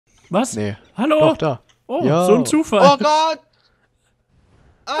Was? Nee. Hallo? Doch, da. Oh, Ja. so ein Zufall. Oh Gott!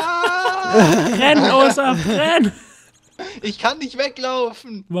 Ah! Renn, Osaf, renn! Ich kann nicht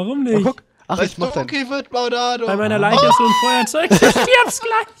weglaufen! Warum Oh, nicht? guck. Ach, Weil ich es mach dein... dunkel wird, Maudado! Bei meiner Leiche ist so ein Feuerzeug. Du stirbst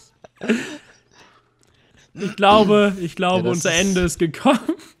gleich. Ich glaube, Ja, das unser ist- Ende ist gekommen.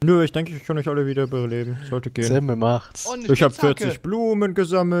 Nö, ich denke, ich kann euch alle wiederbeleben. Sollte gehen. Semme macht's. Und eine Ich habe Spitzhacke. 40 Blumen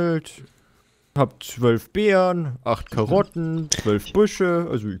gesammelt. Hab 12 Beeren, 8 Karotten, 12 Büsche.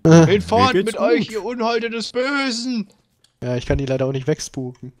 Also, Hinfort mir mit geht's euch, gut. ihr Unholde des Bösen! Ja, ich kann die leider auch nicht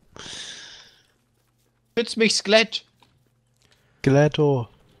wegspuken. Schütz mich, Skelett! Gletto.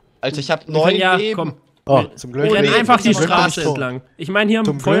 Also ich habe Wir 9 können ja, Leben. komm. Oh, zum Glück. Wir rennen Regen. einfach die Zum Glück Straße bin ich tot. entlang. Ich meine, hier am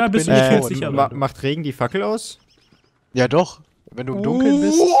Zum Feuer Glück bist du bin nicht ich viel tot. sicherer. Macht Regen die Fackel aus? Ja doch, wenn du im Dunkeln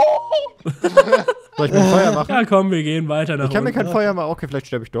bist. Soll ich mir ein Feuer machen? Ja, komm, wir gehen weiter nach Ich kann mir unten. kein Feuer machen. Okay, vielleicht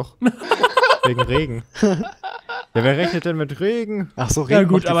sterbe ich doch. Wegen Regen. Ja, wer rechnet denn mit Regen? Ach so, Ja Regen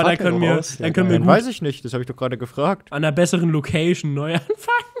gut, macht die aber dann Fackeln können wir, raus. dann können wir Dann gut weiß ich nicht. Das habe ich doch gerade gefragt. an einer besseren Location neu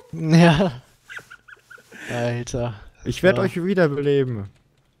anfangen. Ja. Alter. Ich werde Ja. euch wiederbeleben.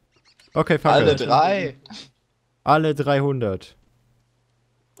 Okay, Fackel. Alle 3. Alle 300.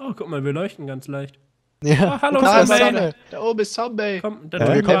 Oh, guck mal, wir leuchten ganz leicht. Ja. Oh, hallo, guck, Da da ist ist Zombie. Sonne. Da oben ist Zombie. Komm, da Ja,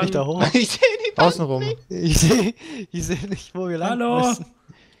 wir drüben kommen lang. nicht da hoch. Ich sehe die Wand Außenrum. nicht. Ich seh nicht, wo wir lang Hallo. müssen.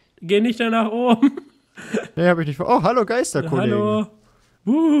 Geh nicht da nach oben. Nee, hab ich nicht vor. Oh, hallo Geisterkollegen.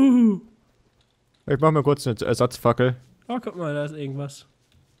 Hallo. Ich mach mir kurz eine Ersatzfackel. Oh, guck mal, da ist irgendwas.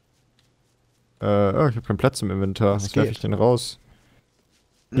 Oh, ich habe keinen Platz im Inventar. Was werfe ich denn raus?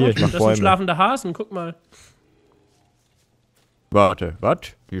 Hier, ich mach Das ist ein Bäume. schlafender Hasen, guck mal. Warte, was?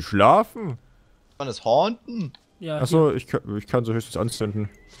 Die schlafen? Kann es haunten? Ja, Achso, ich kann so höchstens anzünden.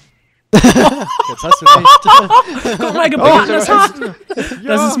 Jetzt hast du recht. hier. Guck mal, gebratenes Hasen. Ja,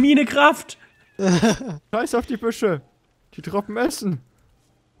 Das ist Mine-Kraft. scheiß auf die Büsche. Die droppen Essen.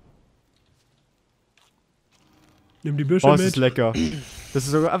 Nimm die Büsche Oh, das ist mit. lecker. Das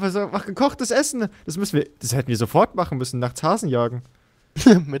ist sogar einfach so ach, gekochtes Essen. Das hätten wir sofort machen müssen, nachts Hasen jagen.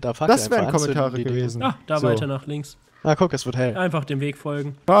 Mit der Fackel Das wären einfach anzünden, Kommentare die Dinge. gewesen. Ah, da So. weiter nach links. Ah, guck, es wird hell. Einfach dem Weg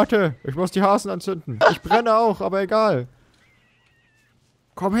folgen. Warte, ich muss die Hasen anzünden. Ich brenne auch, aber egal.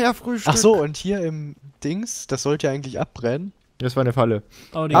 Komm her, Frühstück. Ach so, und hier im Dings, das sollte ja eigentlich abbrennen. Das war eine Falle.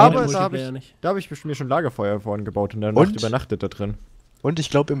 Oh, die Aber geht im da habe Multiplayer nicht. da hab ich mir schon Lagerfeuer vorhin gebaut und in der Und? Nacht übernachtet da drin. Und ich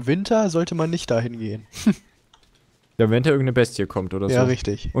glaube, im Winter sollte man nicht dahin gehen. Ja, wenn da irgendeine Bestie kommt oder Ja, so.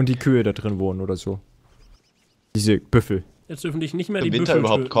 richtig. Und die Kühe da drin wohnen oder so. Diese Büffel. Jetzt dürfen dich nicht mehr die Im Winter Büffel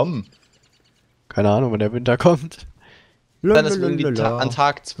überhaupt töten. kommen? Keine Ahnung, wenn der Winter kommt. Dann, dass wir irgendwie Lalalala. an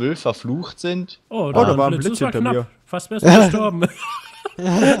Tag 12 verflucht sind? Oh, da war ein Blitz. Blitz Das war hinter knapp. mir. Fast wärst du gestorben.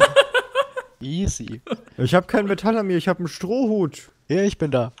 Easy. Ich habe kein Metall an mir, ich habe einen Strohhut. Ja, ich bin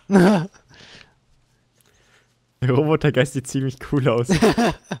da. Der Robotergeist sieht ziemlich cool aus.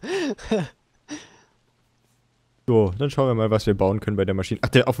 So, dann schauen wir mal, was wir bauen können bei der Maschine. Ach,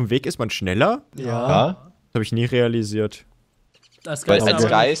 auf dem Weg ist man schneller? Ja. Das habe ich nie realisiert. Das Weil Geist als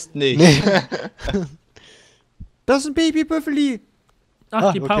aber- Geist nicht. Nee. Das ist ein Babybüffeli. Ach,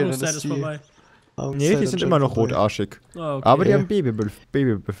 Ah, die okay, Paarungszeit dann ist ist vorbei. Nee, die sind immer noch rotarschig. Oh, okay. Aber die Ja. haben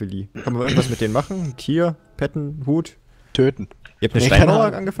Babybüffeli. Kann man irgendwas mit denen machen? Ein Tier, Petten, Hut? Töten. Ihr habt eine Nee, keine Steinmauer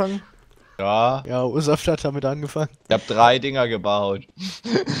Ahnung. angefangen? Ja, Ja, Ursaf hat damit angefangen. ich habe 3 Dinger gebaut.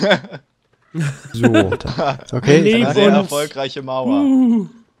 So. Okay, Nee, ich Eine sehr und- erfolgreiche Mauer.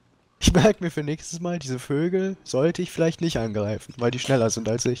 merke mir für nächstes Mal, diese Vögel sollte ich vielleicht nicht angreifen, weil die schneller sind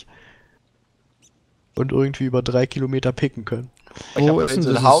als ich. Und irgendwie über 3 Kilometer picken können. Ich Wo habe ist denn so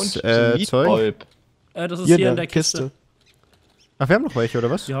einen dieses, Hound, so einen Zeug? Mietbolb. Das ist Hier hier in der Kiste. Ach, wir haben noch welche, oder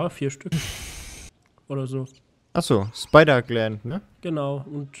was? Ja, 4 Stück. Oder so. Achso, Spider-Gland, ne? Genau.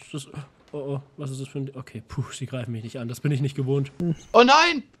 Und das. Oh, oh, was ist das für ein. Okay, puh, sie greifen mich nicht an. Das bin ich nicht gewohnt. Oh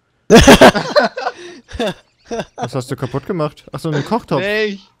nein! Was hast du kaputt gemacht? Achso, einen Kochtopf.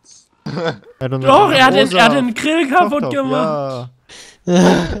 Nichts! Doch, er hat den Grill kaputt Kochtopf, gemacht.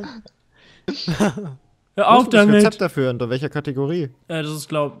 Ja. Hör auf Das damit. Rezept dafür, unter welcher Kategorie? Das ist,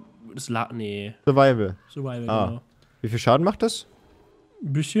 nee. Survival. Survival, Ah. genau. Wie viel Schaden macht das?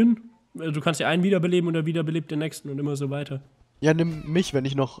 Ein bisschen. Du kannst ja einen wiederbeleben und der wiederbelebt den nächsten und immer so weiter. Ja, nimm mich, wenn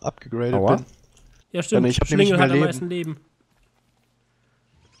ich noch abgegradet Aua. bin. Ja, stimmt. Ich hab nämlich Schlingel mehr hat am Leben. meisten Leben.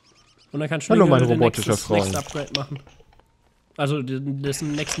 Und dann kann Hallo, Schlingel mein den robotischer nächsten Freund. Upgrade machen. Also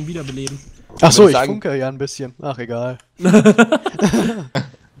dessen nächsten Wiederbeleben. Ach so, würde ich sagen- funke ja ein bisschen. Ach, egal.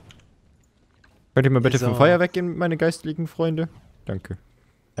 Könnt ihr mal bitte So. vom Feuer weggehen, meine geistlichen Freunde? Danke.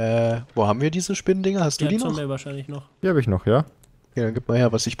 Wo haben wir diese Spinnendinger? Hast du die Ja, noch? Zombie wahrscheinlich noch. Die habe ich noch, ja? Ja, dann gib mal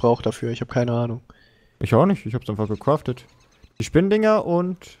her, was ich brauche dafür. Ich habe keine Ahnung. Ich auch nicht, ich hab's einfach gecraftet. Die Spinndinger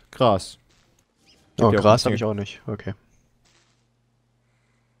und Gras. Oh, ja auch Gras ein habe ich auch nicht. Okay.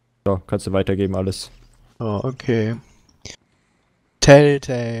 So, kannst du weitergeben alles. Oh, okay.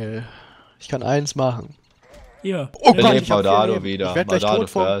 Telltale. Ich kann eins machen. Hier. Oh Wir Gott, nehmen ich hab Maudado vier Leben. wieder. Ich werd gleich Maudado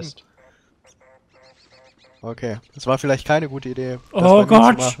totfunken. first. Okay, das war vielleicht keine gute Idee. das Oh bei mir zu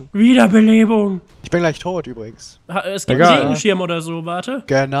Gott, machen. Wiederbelebung. Ich bin gleich tot übrigens. Es gibt Egal. einen Regenschirm oder so, warte.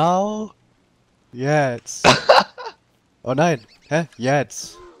 Genau. Jetzt. Oh nein. Hä?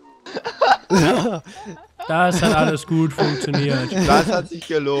 Jetzt. Das hat alles gut funktioniert. Das hat sich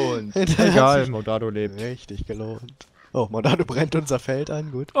gelohnt. Egal, Maudado lebt. Richtig gelohnt. Oh, Maudado brennt unser Feld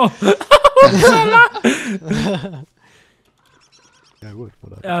an, gut. Oh, Ja gut,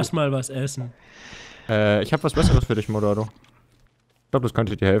 Maudado. erstmal was essen. Ich hab was Besseres für dich, Maudado. Ich glaube, das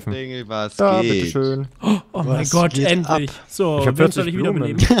könnte dir helfen. Dinge, was Ja, geht? bitteschön. Oh mein Was Gott, geht endlich. So, Ich hab wen soll 40 ich Blumen.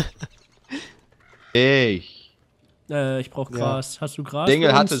 wiederbeleben? Ich. Ich brauch Gras. Hast du Gras? Dingel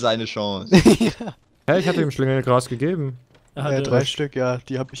für uns? hatte seine Chance. Hä, ich hatte ihm Schlingelgras gegeben. Er hatte, 3 Stück, ja,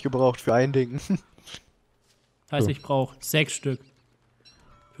 die hab ich gebraucht für ein Ding. heißt, ich brauch 6 Stück.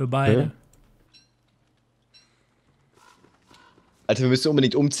 Für beide. Okay. Also wir müssen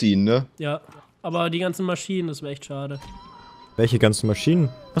unbedingt umziehen, ne? Ja, aber die ganzen Maschinen, das wäre echt schade. Welche ganzen Maschinen?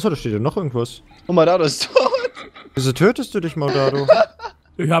 Achso, da steht ja noch irgendwas. Oh, Maudado ist tot. Wieso tötest du dich, Maudado?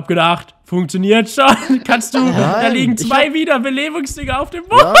 Ich hab gedacht, funktioniert schon. Kannst du, da liegen ich 2 Wiederbelebungsdinger auf dem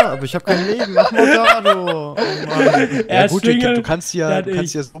Boden. Ja, aber ich hab kein Leben. Ach, Maudado. Oh Mann. Er Ja ist gut, Schlingel. du kannst ja, der hat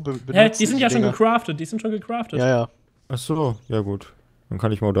so benutzen. Hä, die sind ja schon Dinger. gecraftet, die sind schon gecraftet. Ja, ja. Achso, ja gut. Dann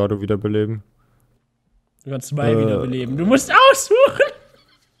kann ich Maudado wiederbeleben. Du kannst 2 wiederbeleben. Du musst aussuchen.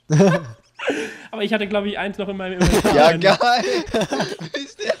 Aber ich hatte, glaube ich, 1 noch in meinem Inventar. Ja, geil.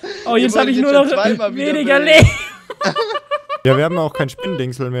 Oh, jetzt Ihr habe ich wollt nur jetzt noch schon zweimal weniger wiederbeleben. Leben. Ja, wir haben auch kein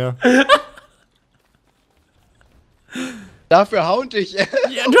Spinnendingsel mehr. Dafür haut dich. Ja,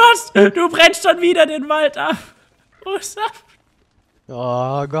 du brennst schon wieder den Wald ab. Gustav.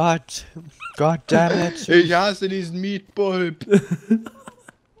 Oh Gott. God damn it. Ich hasse diesen Meatbulb.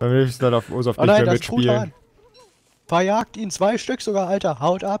 Dann will ich dann auf Ursauf Oh nicht nein, mehr das ist Truthahn. mitspielen. Verjagt ihn 2 Stück sogar, Alter.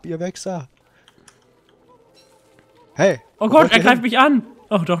 Haut ab, ihr Wichser. Hey. Oh wo Gott, wollt er ihr greift hin? mich an.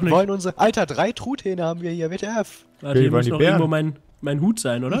 Ach, doch Wir nicht. wollen unsere... Alter, 3 Truthähne haben wir hier, WTF. Warte, hier wollen muss die noch Bären. irgendwo mein Hut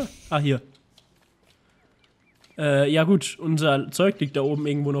sein, oder? Ah, hier. Ja gut, unser Zeug liegt da oben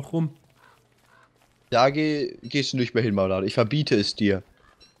irgendwo noch rum. Da gehst du nicht mehr hin, Maudado. Ich verbiete es dir.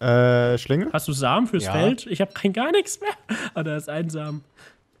 Schlingel? Hast du Samen fürs Ja. Feld? Ich habe kein gar nichts mehr. Ah, da ist ein Samen.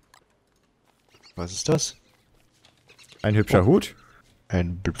 Was ist das? Ein hübscher Hut?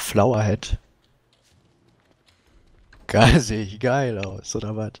 Ein Flowerhead. Geil, sehe ich geil aus,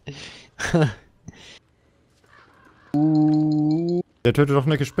 oder was? Der tötet doch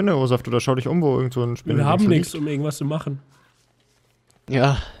eine Spinne, Ursaft, oder schau dich um, wo irgend so ein Spinne Wir haben liegt. nichts, um irgendwas zu machen.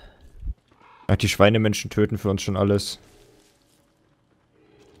 Ja. Ach, die Schweinemenschen töten für uns schon alles.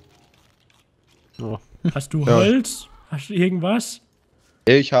 Oh. Hast du Ja. Holz? Hast du irgendwas?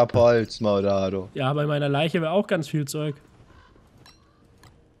 Ich hab Holz, Maudado. Ja, bei meiner Leiche wäre auch ganz viel Zeug.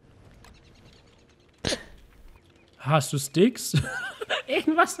 Hast du Sticks?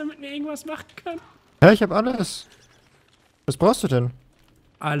 Irgendwas, damit wir irgendwas machen können? Hä, ich hab alles. Was brauchst du denn?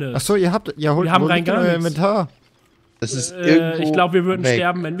 Alles. Achso, ihr habt... Ja, holt Wir haben wo rein liegt denn gar euer nichts. Inventar. Das ist irgendwo Ich glaube, wir würden weg.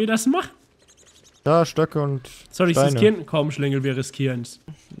 sterben, wenn wir das machen. Da, Stöcke und Soll ich Steine. riskieren? Komm, Schlingel, wir riskieren's.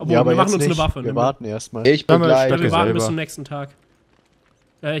 Obwohl, Ja, aber wir machen jetzt uns nicht. eine Waffe. Wir ne? warten erstmal. Ich Sammel begleite. Stöcke. Wir warten bis selber. zum nächsten Tag.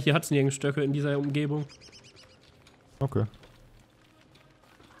 Hier hat's nirgends Stöcke in dieser Umgebung. Okay.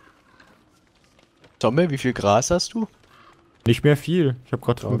 Tommel, wie viel Gras hast du? Nicht mehr viel. Ich habe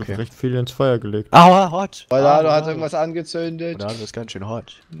gerade Okay. recht viel ins Feuer gelegt. Aua, hot. Maudado hat irgendwas angezündet. Maudado ist ganz schön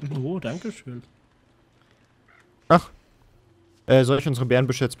hot. Oh, danke schön. Ach. Soll ich unsere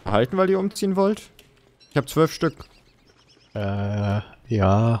Bärenbüsche jetzt behalten, weil ihr umziehen wollt? Ich habe 12 Stück. Ja.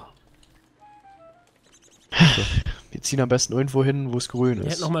 Wir ziehen am besten irgendwo hin, wo es grün Ich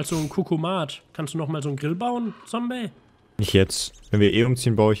hätte ist. noch mal so einen Kukumat. Kannst du noch mal so einen Grill bauen, Zombie? Nicht jetzt. Wenn wir eh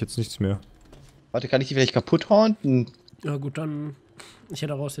umziehen, baue ich jetzt nichts mehr. Warte, kann ich die vielleicht kaputt hauen? Ja gut, dann... Ich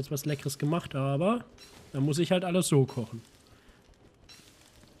hätte daraus jetzt was Leckeres gemacht, aber... Dann muss ich halt alles so kochen.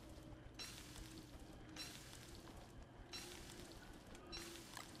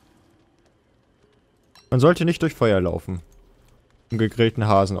 Man sollte nicht durch Feuer laufen, um gegrillten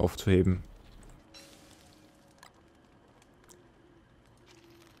Hasen aufzuheben.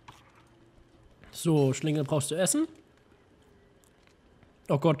 So, Schlingel, brauchst du Essen?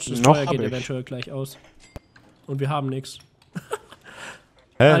 Oh Gott, das Noch Feuer hab geht ich. eventuell gleich aus. Und wir haben nichts.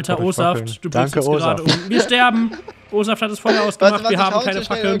 Hä? Alter Brauch ich Fackeln? O-Saft, du bist Danke, jetzt gerade O-Saft. um. Wir sterben! Olaf hat das Feuer ausgemacht, wir haben keine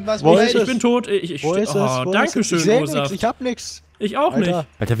Fackeln. Ich bin tot. Oh, danke schön, Olaf. Ich hab nix. Ich auch nicht.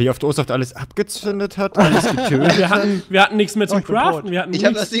 Alter, wie oft Olaf alles abgezündet hat, alles getötet. Wir hatten nichts mehr zum Craften. Ich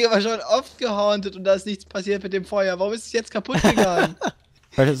habe das Ding aber schon oft gehauntet und da ist nichts passiert mit dem Feuer. Warum ist es jetzt kaputt gegangen?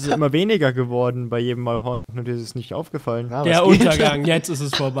 Weil es ist immer weniger geworden bei jedem Mal haunten und dir ist es nicht aufgefallen. Ja, der Untergang, jetzt ist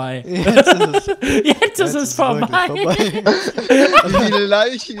es vorbei. Jetzt ist es vorbei. Wie viele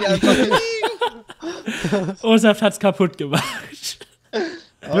Leichen, die einfach liegen. Olaf hat's kaputt gemacht.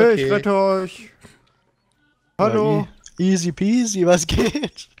 Okay. Ich rette euch. Hallo. Easy peasy, was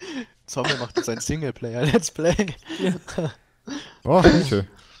geht? Zombie macht jetzt ein Singleplayer-Let's Play. Oh, bitte.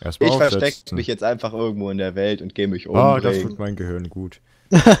 Erstmal Ich aufsetzen. verstecke mich jetzt einfach irgendwo in der Welt und gehe mich Ah, das umbringen. tut mein Gehirn gut.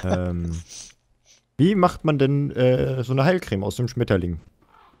 Wie macht man denn so eine Heilcreme aus dem Schmetterling?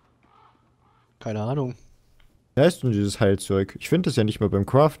 Keine Ahnung. Wie heißt denn dieses Heilzeug? Ich finde das ja nicht mal beim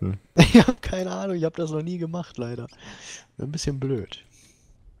Craften. Ich hab keine Ahnung, ich hab das noch nie gemacht, leider. Ein bisschen blöd.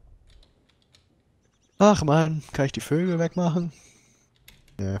 Ach man, kann ich die Vögel wegmachen?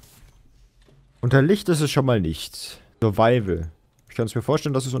 Ja. Unter Licht ist es schon mal nichts. Survival. Ich kann es mir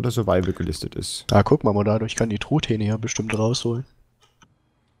vorstellen, dass es unter Survival gelistet ist. Ah, guck mal, Maudado, ich kann die Truthähne hier bestimmt rausholen.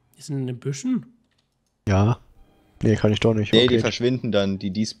 Die sind in den Büschen? Ja. Nee, kann ich doch nicht. Nee, die Okay. verschwinden dann,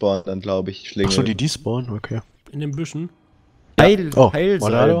 die despawnen dann, glaube ich, Schlingel. Achso, die despawnen, okay. In den Büschen? Oh,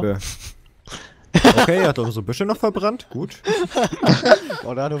 Heilsalbe. Okay, er hat unsere Büsche noch verbrannt. Gut.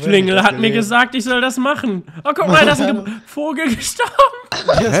 Maudado, Schlingel hat mir gesagt, ich soll das machen. Oh, guck mal, da ist ein Vogel gestorben.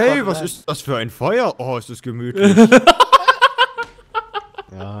 Hey, was ist das für ein Feuer? Oh, es ist gemütlich.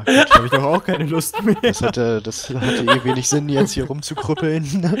 Ja, Da habe ich doch auch keine Lust mehr. das hatte eh wenig Sinn, jetzt hier rumzukrüppeln.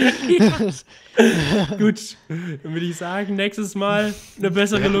 Gut, dann würde ich sagen, nächstes Mal eine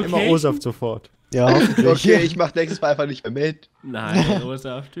bessere Immer Location. Olaf sofort. Ja, hoffentlich. Okay, ich mach nächstes Mal einfach nicht mehr mit. Nein,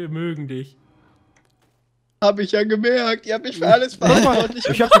 Olaf, wir mögen dich. Hab ich ja gemerkt, ihr habt mich für alles verantwortlich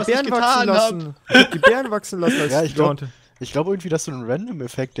Ich gemacht, habe die was Bären wachsen lassen. Ich hab die Bären wachsen lassen, als Ja, ich ich glaub- glaubte. Ich glaube irgendwie, das ist so ein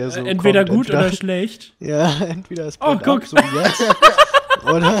Random-Effekt, der so Entweder kommt. gut oder schlecht. Ja, entweder es Oh, brennt guck. ab, so wie jetzt.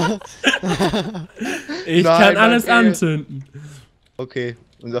 Oder... Ich Nein, kann alles danke. anzünden. Okay,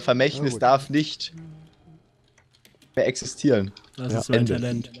 unser Vermächtnis Oh, gut. darf nicht mehr existieren. Das Ja, ist so ein Ende.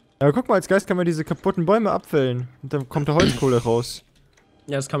 Talent. Aber guck mal, als Geist kann man diese kaputten Bäume abfällen. Und dann kommt der Holzkohle raus.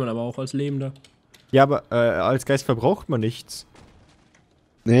 Ja, das kann man aber auch als Lebender. Ja, aber als Geist verbraucht man nichts.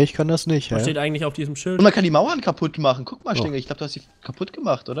 Nee, ich kann das nicht, Was hä? steht eigentlich auf diesem Schild? Und man kann die Mauern kaputt machen. Guck mal, Oh. Schlingel, ich glaube, du hast sie kaputt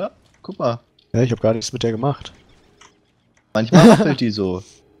gemacht, oder? Guck mal. Ja, ich habe gar nichts mit der gemacht. Manchmal wackelt die so.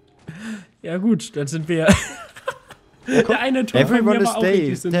 Ja gut, dann sind wir... Der eine Turm von Everyone mir is war auch richtig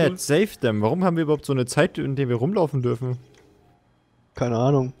dead. sinnvoll. Save them. Warum haben wir überhaupt so eine Zeit, in der wir rumlaufen dürfen? Keine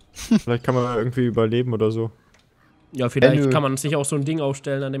Ahnung. Vielleicht kann man irgendwie überleben oder so. Ja, vielleicht Wenn du- kann man sich auch so ein Ding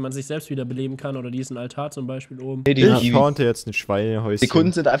aufstellen, an dem man sich selbst wiederbeleben kann. Oder diesen Altar zum Beispiel oben. Nee, Ich haunte jetzt ein Schweinehäuschen.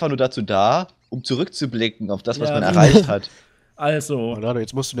 Sekunden sind einfach nur dazu da, um zurückzublicken auf das, was Ja. man erreicht hat. Also, Maudado,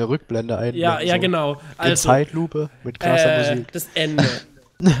 jetzt musst du eine Rückblende einblenden. ja, so. genau. In Also, Zeitlupe mit krasser Musik. das Ende.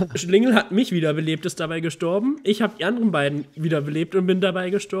 Schlingel hat mich wiederbelebt, ist dabei gestorben. Ich habe die anderen beiden wiederbelebt und bin dabei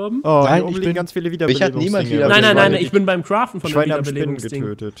gestorben. Oh, Nein, hier oben ich liegen bin- ganz viele Mich hat niemand Wiederbelebungsdinge. Nein, nein, nein, Schweine- ich bin beim Craften von dem Schweine haben Spinnen Wiederbelebungsding.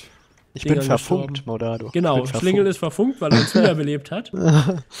 getötet. Ich bin Dingern verfunkt, gestorben. Maudado. Genau, Schlingel ist verfunkt, weil er uns wiederbelebt hat.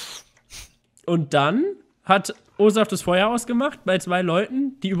 Und dann hat Olaf das Feuer ausgemacht bei 2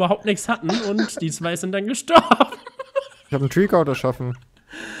 Leuten, die überhaupt nichts hatten und die 2 sind dann gestorben. Ich habe einen Treecout erschaffen.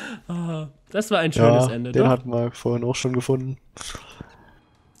 Das war ein schönes Ja, Ende, den doch? hatten wir vorhin auch schon gefunden.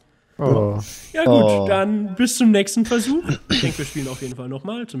 Oh. Ja gut, Oh. dann bis zum nächsten Versuch. Ich denke, wir spielen auf jeden Fall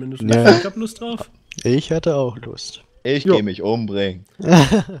nochmal, zumindest Ja. ich hab Lust drauf. Ich hätte auch Lust. Ich Jo. gehe mich umbringen.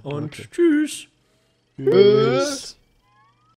 Und tschüss. Tschüss.